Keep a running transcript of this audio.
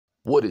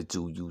What it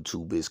do,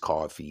 YouTube? Is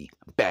Coffee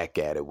back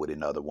at it with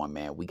another one,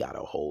 man. We got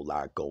a whole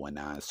lot going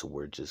on, so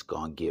we're just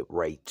gonna get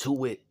right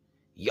to it.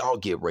 Y'all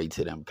get right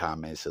to them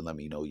comments and let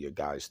me know your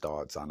guys'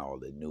 thoughts on all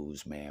the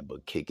news, man.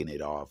 But kicking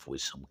it off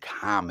with some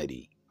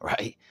comedy,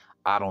 right?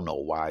 I don't know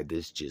why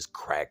this just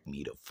cracked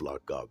me the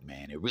fuck up,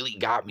 man. It really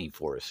got me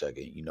for a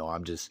second.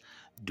 I'm just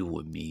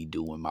doing me,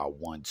 doing my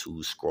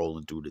 1-2,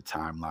 scrolling through the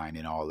timeline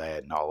and all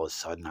that, and all of a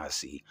sudden I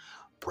see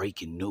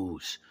breaking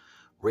news.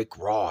 Rick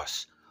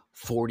Ross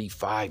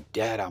 45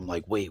 dead. I'm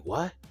like, wait,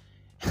 what?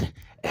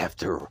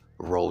 After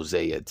Rose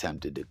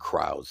attempted to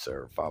crowd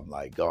surf, I'm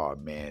like, oh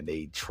man,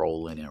 they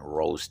trolling and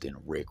roasting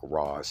Rick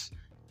Ross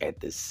at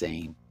the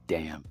same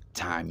damn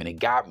time. And it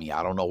got me.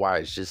 I don't know why.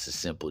 It's just a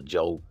simple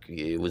joke.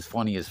 It was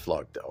funny as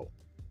fuck though.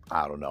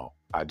 I don't know.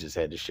 I just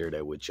had to share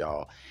that with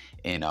y'all.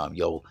 And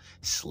yo,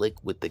 slick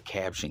with the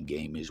caption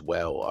game as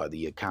well.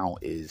 The account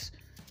is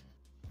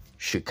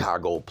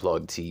Chicago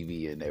Plug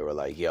TV, and they were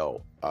like,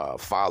 yo,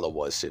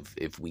 follow us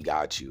if we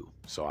got you.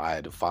 So I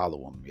had to follow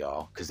them,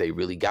 y'all, because they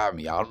really got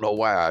me. I don't know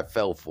why I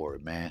fell for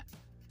it, man.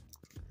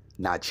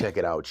 Now check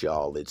it out,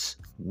 y'all. It's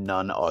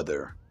none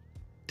other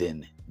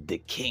than the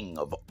king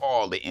of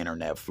all the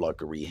internet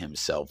flunkery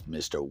himself,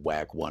 Mr.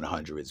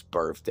 WACK100's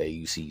birthday.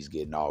 You see he's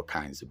getting all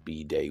kinds of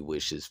B-Day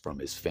wishes from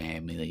his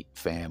family,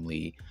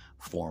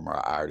 former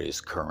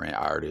artists, current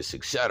artists,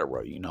 etc.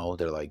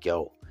 They're like,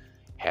 yo,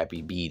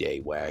 happy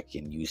B-Day, Wack.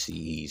 And you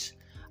see he's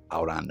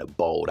out on the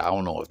boat. I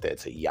don't know if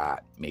that's a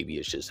yacht. Maybe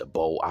it's just a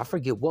boat. I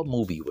forget what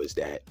movie was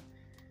that.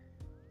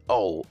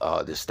 Oh,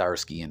 the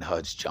Starsky and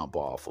Hutch jump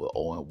off with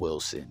Owen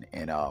Wilson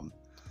and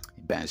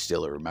Ben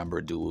Stiller.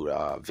 Remember, dude,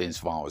 Vince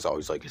Vaughn was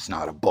always like, it's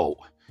not a boat,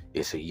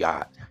 it's a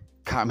yacht.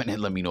 Comment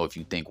and let me know if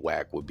you think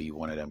Wack would be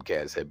one of them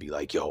cats that'd be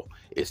like, yo,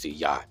 it's a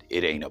yacht,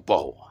 it ain't a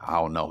boat. I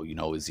don't know.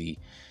 Is he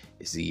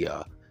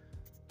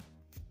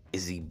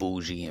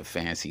bougie and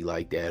fancy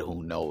like that?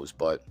 Who knows?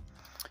 But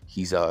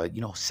he's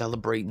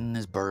celebrating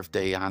his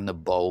birthday on the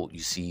boat. You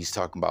see he's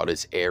talking about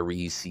his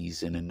Aries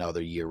season,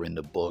 another year in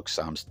the books,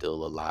 I'm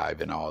still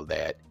alive and all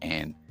that.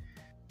 And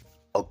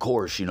of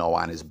course,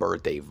 on his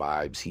birthday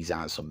vibes, he's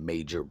on some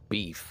major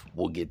beef.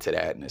 We'll get to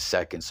that in a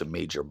second. Some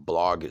major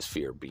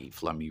blogosphere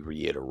beef. Let me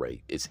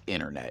reiterate, it's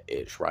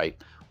internet-ish, right?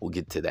 We'll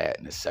get to that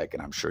in a second.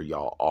 I'm sure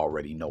y'all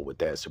already know what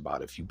that's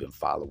about if you've been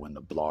following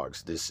the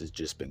blogs. This has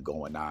just been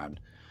going on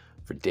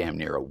for damn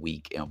near a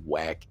week, and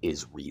Wack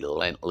is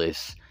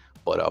relentless.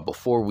 But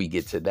before we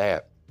get to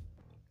that,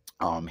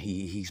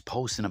 he's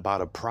posting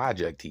about a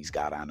project he's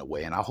got on the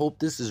way, and I hope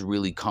this is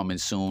really coming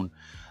soon.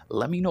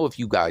 Let me know if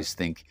you guys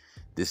think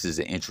this is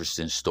an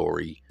interesting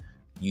story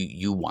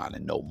you want to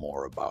know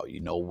more about.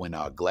 When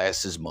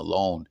Glasses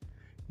Malone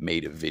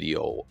made a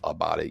video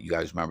about it, you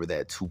guys remember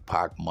that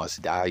Tupac Must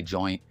Die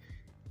joint?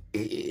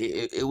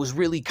 It was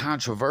really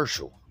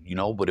controversial,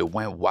 but it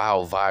went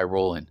wild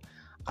viral. And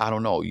I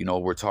don't know,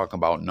 we're talking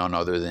about none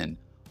other than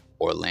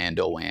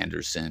Orlando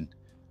Anderson,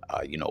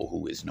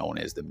 who is known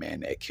as the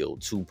man that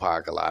killed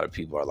Tupac. A lot of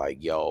people are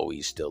like, yo,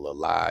 he's still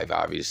alive.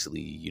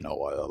 Obviously, a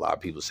lot of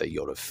people say,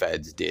 yo, the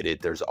feds did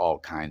it. There's all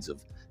kinds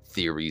of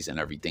theories and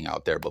everything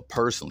out there. But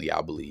personally,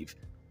 I believe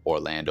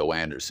Orlando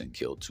Anderson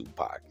killed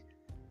Tupac.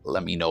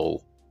 Let me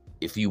know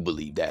if you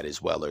believe that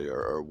as well,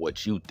 or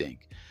what you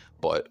think.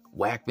 But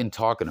Wack been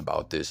talking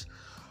about this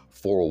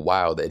for a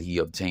while, that he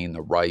obtained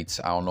the rights.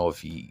 I don't know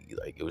if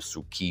it was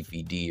through Keefe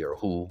D or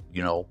who,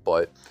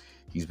 but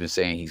he's been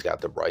saying he's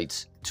got the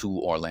rights to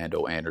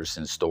Orlando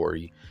Anderson's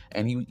story.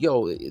 And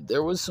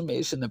there was some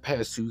ish in the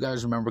past too. You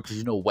guys remember,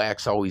 because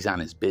Wack's always on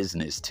his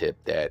business tip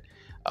that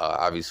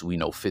obviously we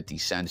know 50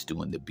 Cent's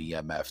doing the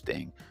BMF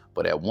thing.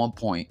 But at one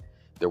point,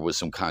 there was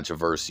some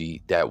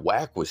controversy that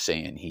Wack was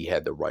saying he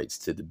had the rights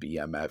to the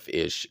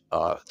BMF-ish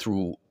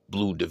through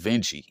Blue Da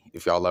Vinci.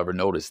 If y'all ever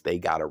noticed, they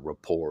got a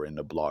rapport in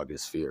the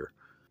blogosphere.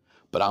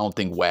 But I don't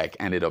think Wack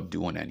ended up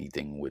doing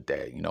anything with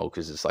that,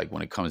 because it's like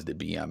when it comes to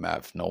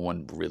BMF, no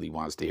one really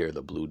wants to hear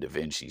the Blue Da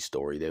Vinci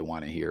story. They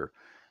want to hear,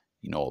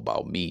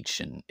 about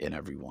Meech and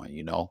everyone,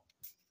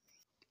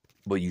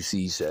 But you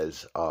see, he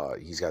says,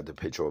 he's got the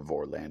picture of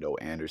Orlando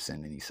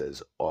Anderson, and he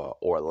says,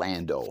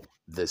 Orlando,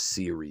 the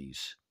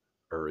series,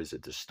 or is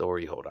it the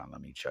story? Hold on,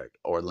 let me check.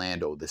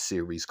 Orlando, the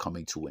series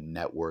coming to a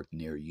network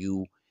near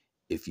you.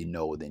 If you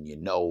know, then you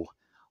know.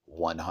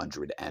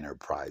 100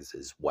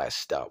 Enterprises,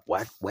 West Up.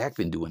 Wack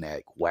been doing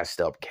that West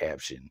Up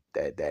caption,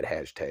 that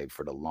hashtag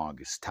for the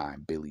longest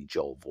time, Billy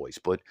Joel voice.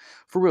 But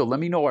for real,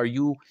 let me know, are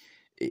you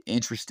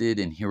interested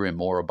in hearing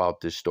more about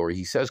this story?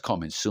 He says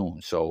coming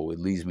soon, so it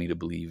leads me to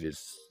believe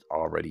it's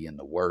already in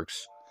the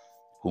works.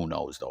 Who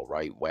knows though,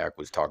 right? Wack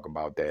was talking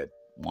about that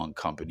one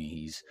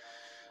company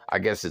I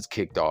guess it's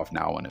kicked off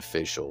now, an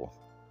official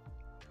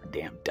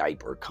damn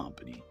diaper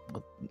company.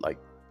 Like,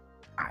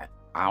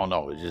 I don't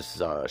know. It's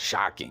just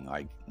shocking.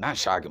 Like, not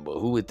shocking, but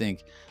who would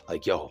think,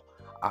 like, yo,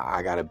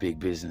 I got a big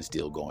business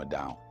deal going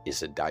down.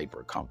 It's a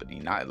diaper company.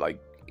 Not like,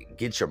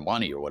 get your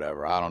money or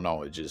whatever. I don't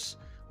know. It just,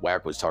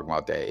 Wack was talking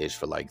about that ish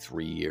for like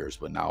 3 years,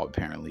 but now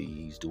apparently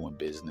he's doing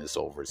business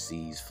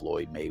overseas.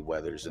 Floyd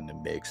Mayweather's in the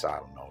mix. I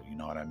don't know. You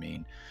know what I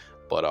mean?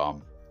 But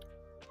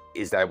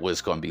is that what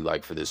it's going to be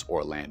like for this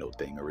Orlando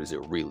thing, or is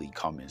it really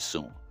coming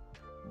soon?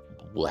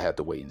 We'll have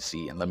to wait and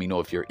see. And let me know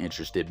if you're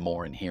interested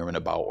more in hearing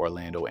about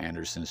Orlando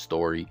Anderson's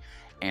story,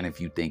 and if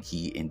you think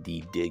he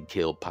indeed did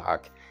kill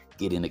Pac.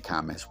 Get in the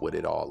comments with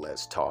it all.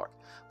 Let's talk.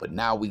 But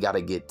now we got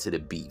to get to the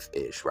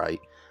beef-ish, right?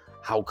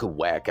 How could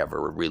Wack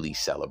ever really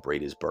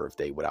celebrate his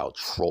birthday without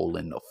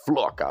trolling the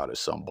fuck out of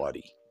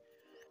somebody?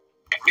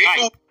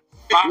 Right.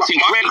 Boxing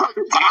great.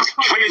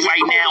 Boxing great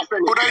right now.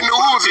 Who they knew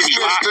who was this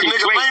the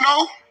nigga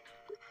Maino?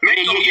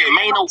 Yeah,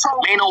 Maino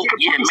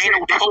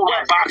told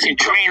that boxing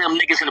train them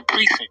niggas in the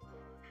precinct.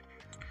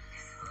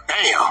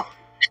 Damn.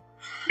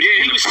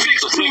 Yeah, he was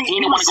 16. He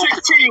didn't want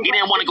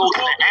to go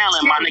to the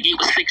island, my nigga. He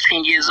was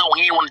 16 years old.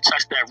 He didn't want to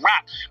touch that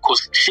rock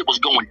because shit was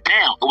going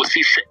down.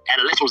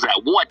 Adolescence was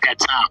at war at that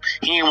time.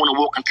 He didn't want to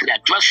walk into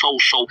that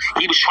threshold, so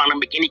he was trying to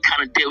make any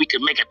kind of deal he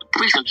could make at the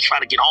precinct to try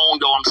to get home.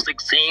 Yo, I'm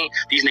 16.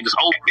 These niggas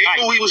old. They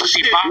knew he was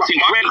boxing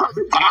great.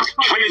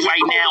 Boxing great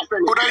right now.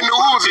 Who they knew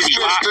who was this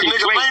the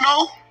nigga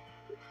Maino?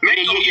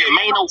 Yeah,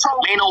 Maino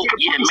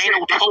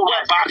told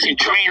that boxing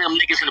train them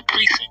niggas in the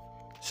precinct.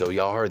 So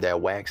y'all heard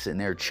that Wack sitting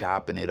there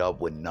chopping it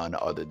up with none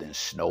other than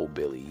Snow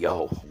Billy.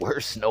 Yo,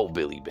 where's Snow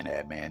Billy been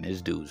at, man?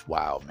 This dude's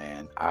wild,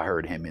 man. I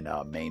heard him and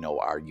Maino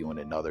arguing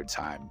another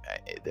time.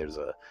 There's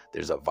a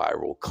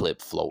viral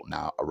clip floating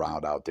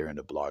around out there in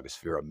the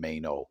blogosphere of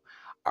Maino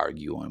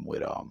arguing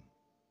with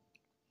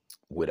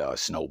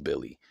Snow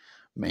Billy.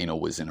 Maino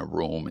was in a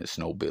room and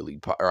Snow Billy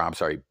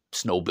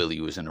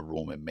was in a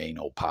room and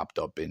Maino popped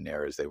up in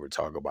there as they were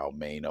talking about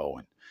Maino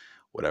and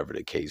whatever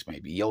the case may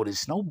be. Yo, did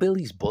Snow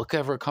Billy's book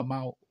ever come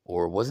out?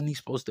 Or wasn't he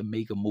supposed to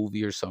make a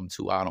movie or something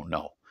too? I don't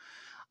know.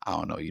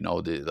 You know,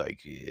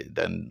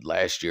 then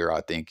last year,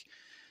 I think,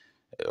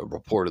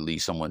 reportedly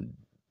someone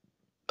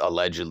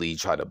allegedly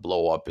tried to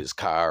blow up his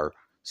car.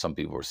 Some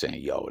people were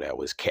saying, yo, that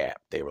was cap.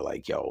 They were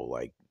like, yo,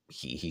 like,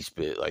 he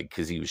spit, like,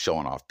 because he was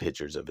showing off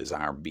pictures of his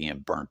arm being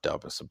burnt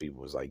up, and some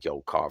people was like,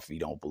 yo, Coffee,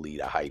 don't believe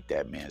the hype.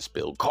 That man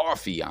spilled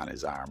coffee on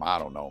his arm. I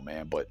don't know,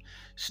 man, but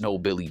Snow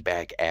Billy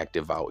back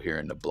active out here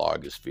in the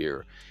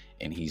blogosphere,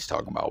 and he's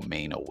talking about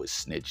Maino was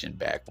snitching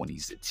back when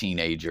he's a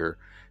teenager,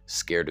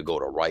 scared to go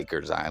to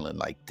Rikers Island.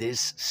 Like,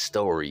 this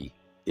story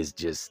is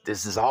just,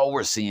 this is all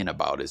we're seeing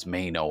about is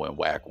Maino and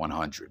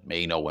WACK100.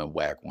 Maino and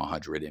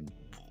WACK100, and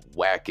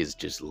Wack is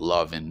just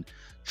loving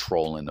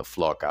trolling the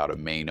fuck out of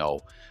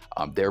Maino.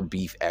 Their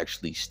beef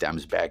actually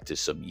stems back to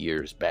some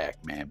years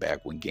back, man,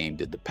 back when Game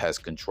did the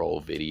pest control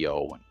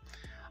video. And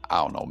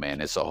I don't know,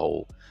 man, it's a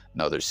whole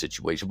another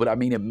situation. But I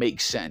mean, it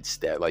makes sense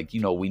that, like, you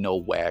know, we know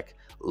Wack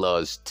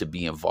loves to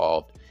be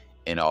involved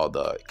in all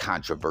the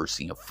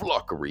controversy and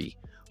fluffery,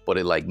 but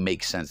it like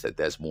makes sense that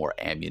that's more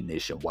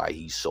ammunition why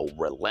he's so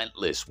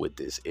relentless with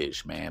this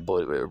ish, man.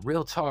 But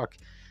real talk,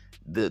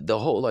 the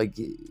whole, like,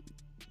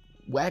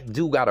 Wack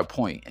do got a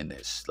point in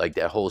this, like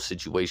that whole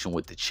situation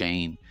with the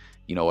chain.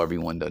 You know,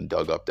 everyone done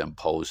dug up them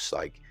posts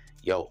like,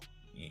 yo,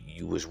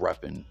 you was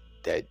repping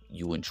that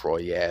you and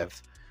Troy Ave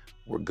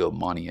were good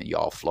money and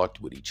y'all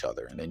flucked with each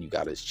other, and then you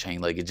got his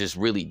chain. Like, it just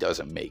really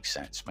doesn't make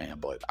sense, man.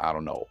 But I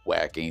don't know,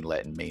 Wack ain't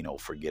letting Maino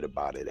forget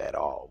about it at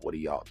all. What do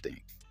y'all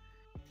think?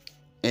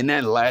 And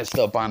then last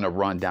up on the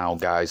rundown,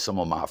 guys, some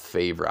of my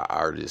favorite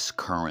artists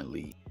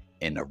currently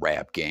in the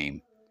rap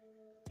game.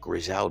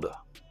 Griselda,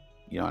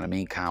 you know what I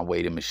mean?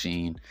 Conway the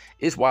Machine.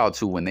 It's wild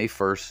too, when they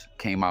first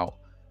came out,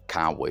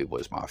 Conway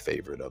was my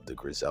favorite of the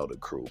Griselda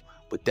crew.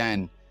 But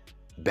then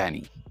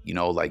Benny, you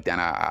know, like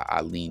then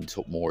I leaned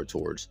more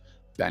towards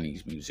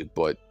Benny's music,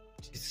 but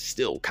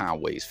still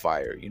Conway's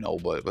fire, you know.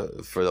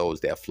 But for those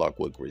that flock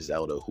with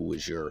Griselda, who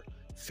is your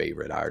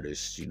favorite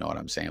artist? You know what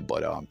I'm saying?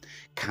 But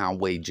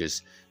Conway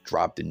just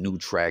dropped a new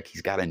track.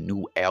 He's got a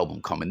new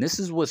album coming. This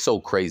is what's so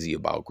crazy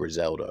about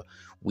Griselda.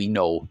 We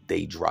know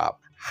they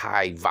drop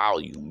high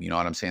volume, you know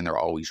what I'm saying? They're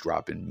always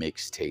dropping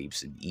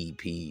mixtapes and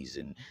EPs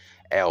and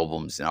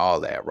albums and all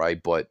that,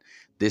 right? But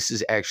this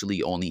is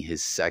actually only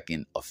his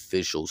second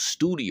official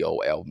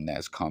studio album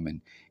that's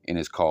coming, and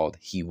it's called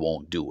He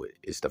Won't Do It.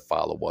 It's the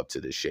follow-up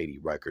to the Shady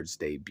Records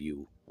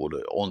debut. Well,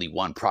 the only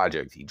one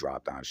project he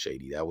dropped on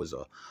Shady. That was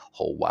a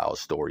whole wild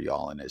story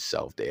all in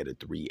itself. They had a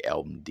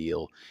 3-album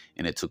deal,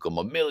 and it took them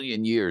a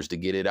million years to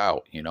get it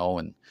out, you know,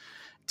 and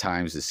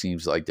times it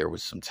seems like there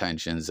was some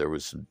tensions. There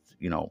was some,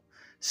 you know,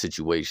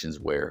 situations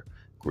where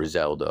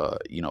Griselda,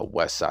 you know,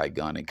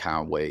 Westsidegunn and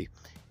Conway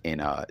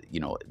and, you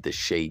know, the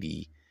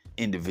Shady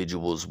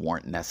individuals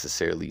weren't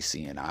necessarily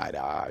seeing eye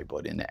to eye,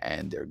 but in the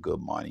end, they're good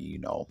money, you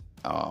know.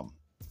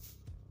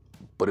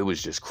 But it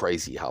was just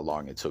crazy how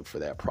long it took for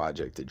that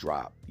project to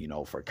drop, you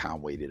know, for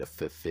Conway to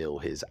fulfill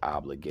his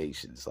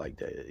obligations. Like,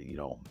 the, you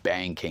know,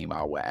 Bang came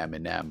out with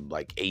Eminem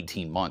like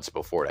 18 months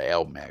before the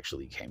album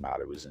actually came out.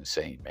 It was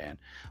insane, man.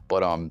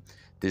 But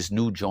this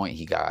new joint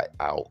he got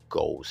out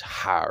goes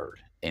hard,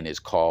 and it's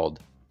called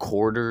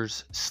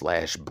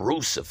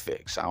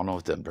Quarters/Brucifix. I don't know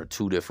if them are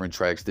two different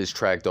tracks. This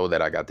track, though,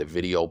 that I got the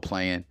video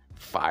playing,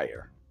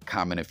 fire.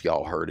 Comment if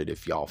y'all heard it,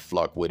 if y'all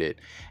fluck with it.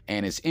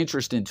 And it's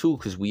interesting, too,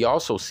 because we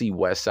also see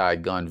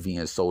Westsidegunn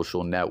via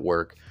social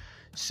network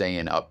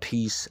saying a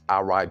peace,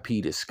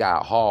 RIP to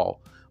Scott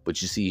Hall.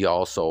 But you see, he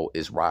also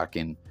is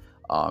rocking,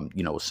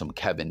 you know, some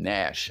Kevin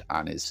Nash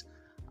on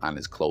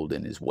his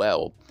clothing as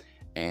well.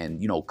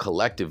 And, you know,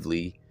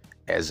 collectively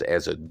as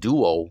a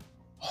duo,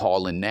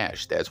 Hall and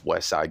Nash, that's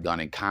Westsidegunn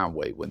and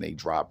Conway when they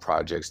drop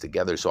projects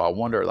together. So I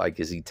wonder, like,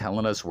 is he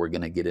telling us we're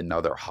going to get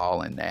another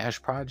Hall and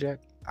Nash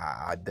project?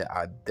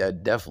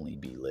 That'd definitely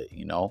be lit,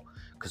 you know?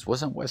 Because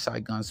wasn't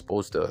Westsidegunn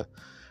supposed to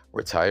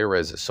retire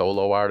as a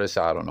solo artist?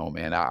 I don't know,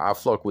 man. I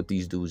fuck with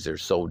these dudes. They're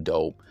so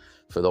dope.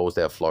 For those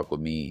that fuck with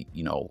me,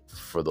 you know,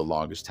 for the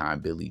longest time,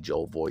 Billy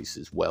Joe Voice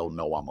as well.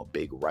 Know I'm a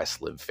big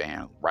wrestling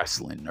fan,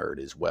 wrestling nerd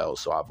as well.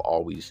 So I've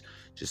always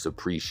just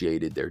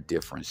appreciated their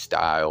different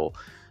style,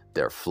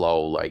 their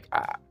flow. Like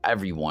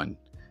everyone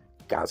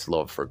got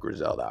love for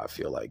Griselda. I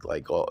feel like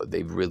oh,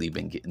 they've really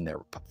been getting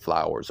their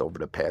flowers over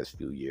the past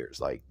few years.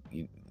 Like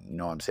you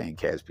know what I'm saying?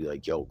 Cats be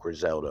like, yo,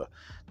 Griselda,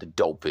 the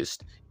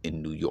dopest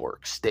in New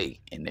York State,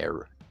 and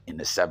they're in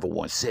the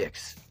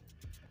 716.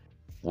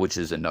 Which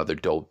is another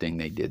dope thing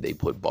they did. They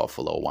put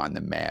Buffalo on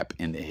the map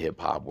in the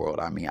hip-hop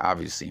world. I mean,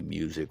 obviously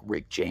music,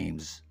 Rick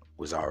James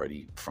was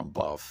already from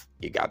Buff.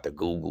 You got the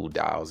Goo Goo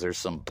Dolls. There's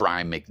some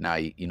Brian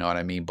McKnight, you know what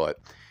I mean?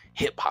 But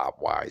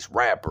hip-hop-wise,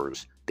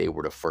 rappers, they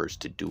were the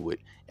first to do it,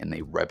 and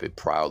they rep it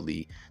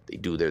proudly. They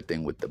do their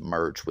thing with the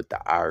merch, with the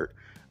art,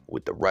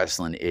 with the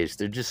wrestling ish.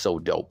 They're just so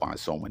dope on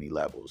so many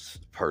levels,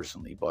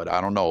 personally. But I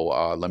don't know.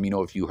 Let me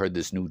know if you heard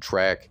this new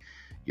track,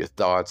 your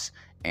thoughts.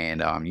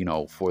 And, you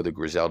know, for the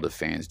Griselda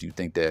fans, do you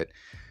think that,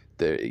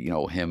 you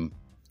know, him,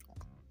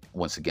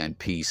 once again,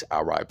 peace,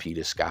 RIP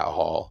to Scott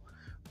Hall,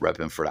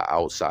 repping for the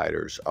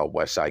Outsiders,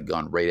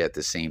 Westsidegunn, right at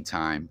the same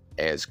time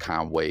as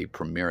Conway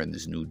premiering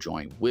this new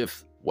joint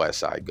with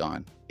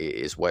Westsidegunn?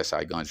 Is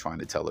Westsidegunn trying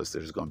to tell us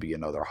there's going to be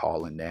another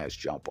Hall and Nash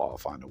jump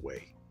off on the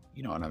way?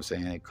 You know what I'm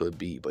saying? It could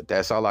be. But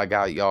that's all I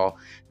got, y'all.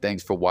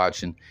 Thanks for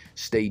watching.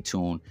 Stay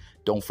tuned.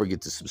 Don't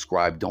forget to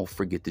subscribe. Don't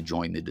forget to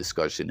join the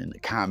discussion in the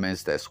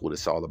comments. That's what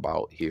it's all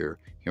about here.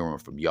 Hearing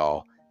from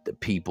y'all, the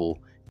people.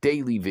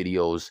 Daily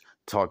videos,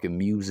 talking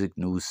music,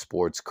 news,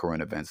 sports,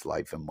 current events,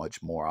 life, and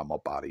much more. I'm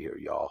up out of here,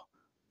 y'all.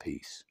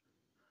 Peace.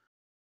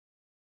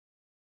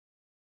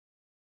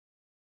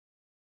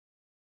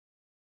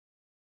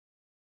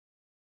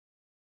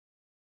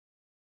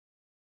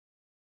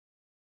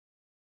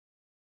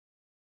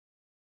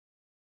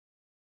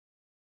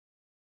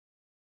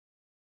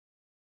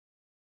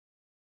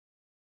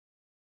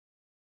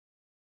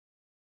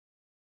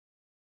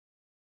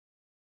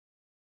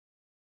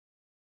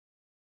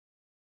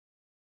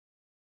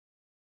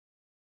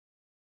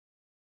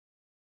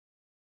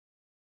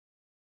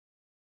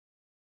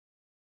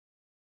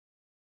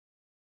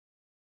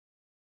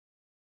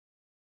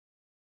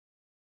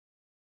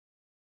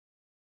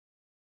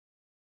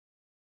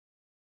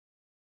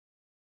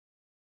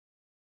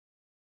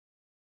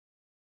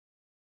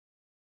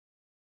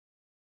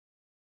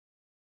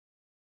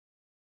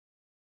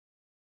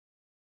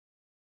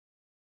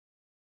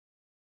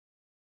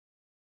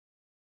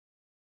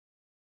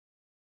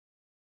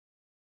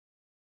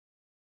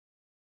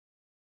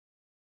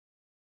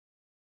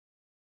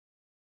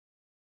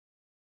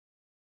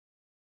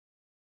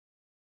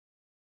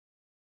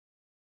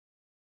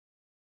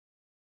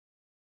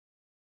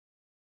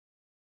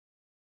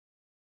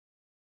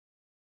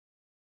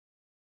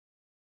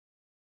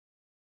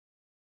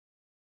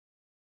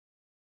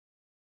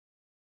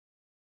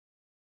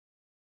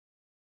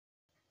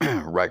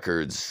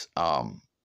 Records,